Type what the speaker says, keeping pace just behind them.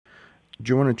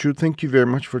Joanna Chu, thank you very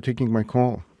much for taking my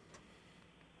call.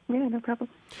 Yeah, no problem.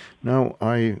 Now,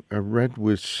 I read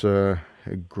with a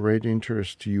great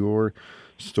interest your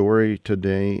story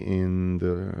today in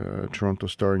the Toronto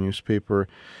Star newspaper.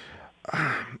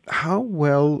 How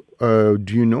well do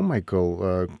you know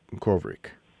Michael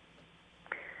Kovrig?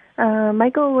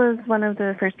 Michael was one of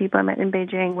the first people I met in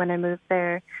Beijing when I moved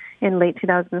there in late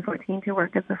 2014 to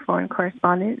work as a foreign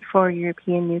correspondent for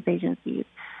European news agencies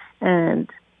and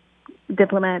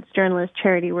diplomats, journalists,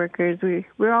 charity workers.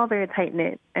 We're all very tight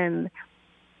knit, and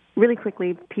really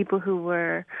quickly, people who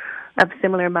were of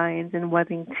similar minds and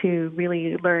wanting to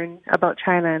really learn about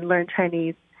China and learn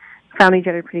Chinese found each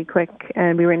other pretty quick,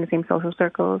 and we were in the same social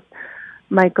circles.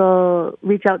 Michael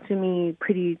reached out to me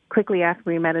pretty quickly after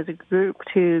we met as a group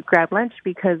to grab lunch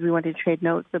because we wanted to trade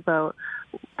notes about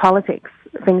politics,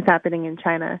 things happening in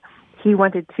China. He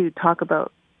wanted to talk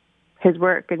about his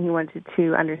work, and he wanted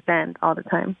to understand all the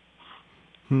time.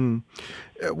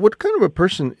 What kind of a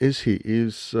person is he?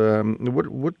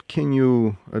 What can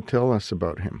you tell us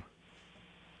about him?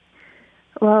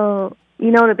 Well,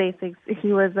 you know the basics.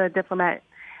 He was a diplomat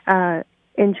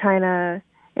in China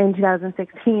in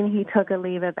 2016. He took a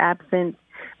leave of absence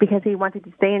because he wanted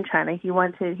to stay in China. He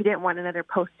didn't want another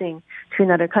posting to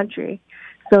another country,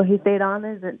 so he stayed on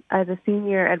as a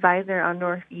senior advisor on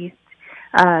Northeast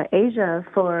Asia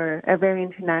for a very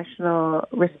international,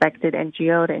 respected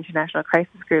NGO, the International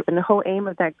Crisis Group. And the whole aim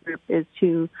of that group is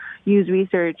to use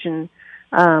research and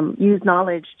use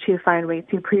knowledge to find ways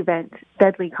to prevent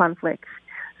deadly conflicts.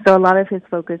 So a lot of his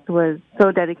focus was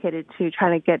so dedicated to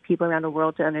trying to get people around the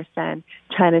world to understand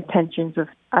China's tensions with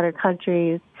other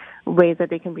countries, ways that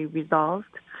they can be resolved.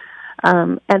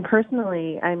 And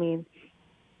personally, I mean,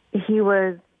 he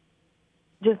was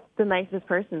just the nicest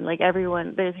person. Like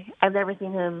everyone, I've never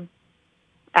seen him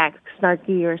act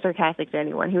snarky or sarcastic to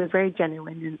anyone. He was very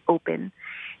genuine and open.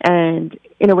 And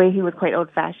in a way, he was quite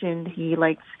old-fashioned. He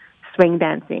liked swing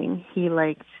dancing. He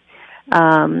liked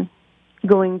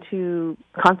going to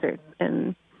concerts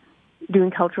and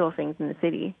doing cultural things in the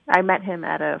city. I met him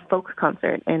at a folk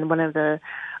concert in one of the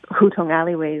Hutong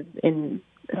alleyways in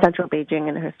central Beijing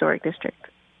in the historic district.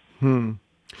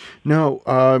 Now,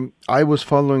 I was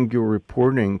following your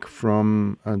reporting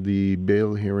from the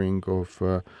bail hearing of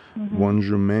Wang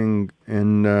Zhumeng,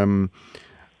 and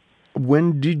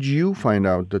when did you find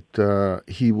out that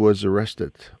he was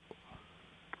arrested?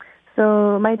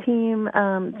 So my team,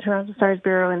 Toronto Star's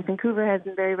Bureau in Vancouver, has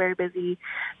been very, very busy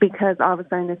because all of a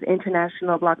sudden this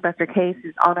international blockbuster case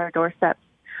is on our doorstep.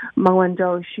 Meng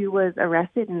Wanzhou, she was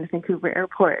arrested in the Vancouver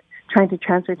airport trying to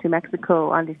transfer to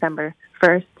Mexico on December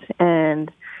 1st, and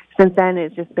since then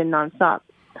it's just been nonstop.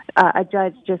 A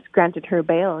judge just granted her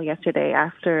bail yesterday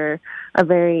after a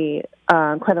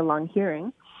quite a long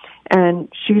hearing, and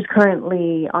she's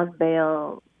currently on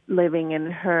bail living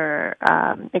in her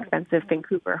expensive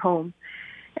Vancouver home.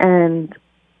 And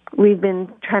we've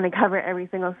been trying to cover every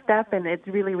single step, and it's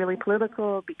really, really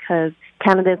political because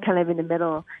Canada is kind of in the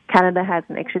middle. Canada has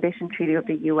an extradition treaty with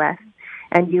the U.S.,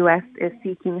 and U.S. is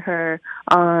seeking her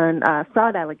on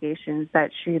fraud allegations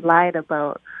that she lied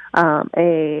about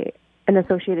an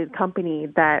associated company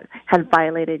that had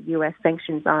violated U.S.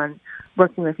 sanctions on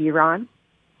working with Iran.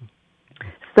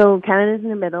 So Canada's in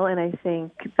the middle, and I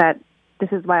think that this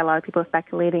is why a lot of people are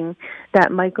speculating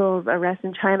that Michael's arrest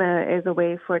in China is a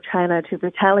way for China to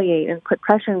retaliate and put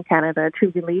pressure on Canada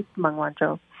to release Meng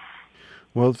Wanzhou.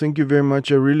 Well, thank you very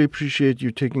much. I really appreciate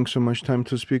you taking so much time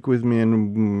to speak with me,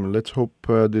 and let's hope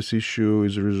this issue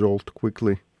is resolved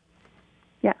quickly.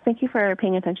 Yeah, thank you for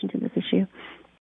paying attention to this issue.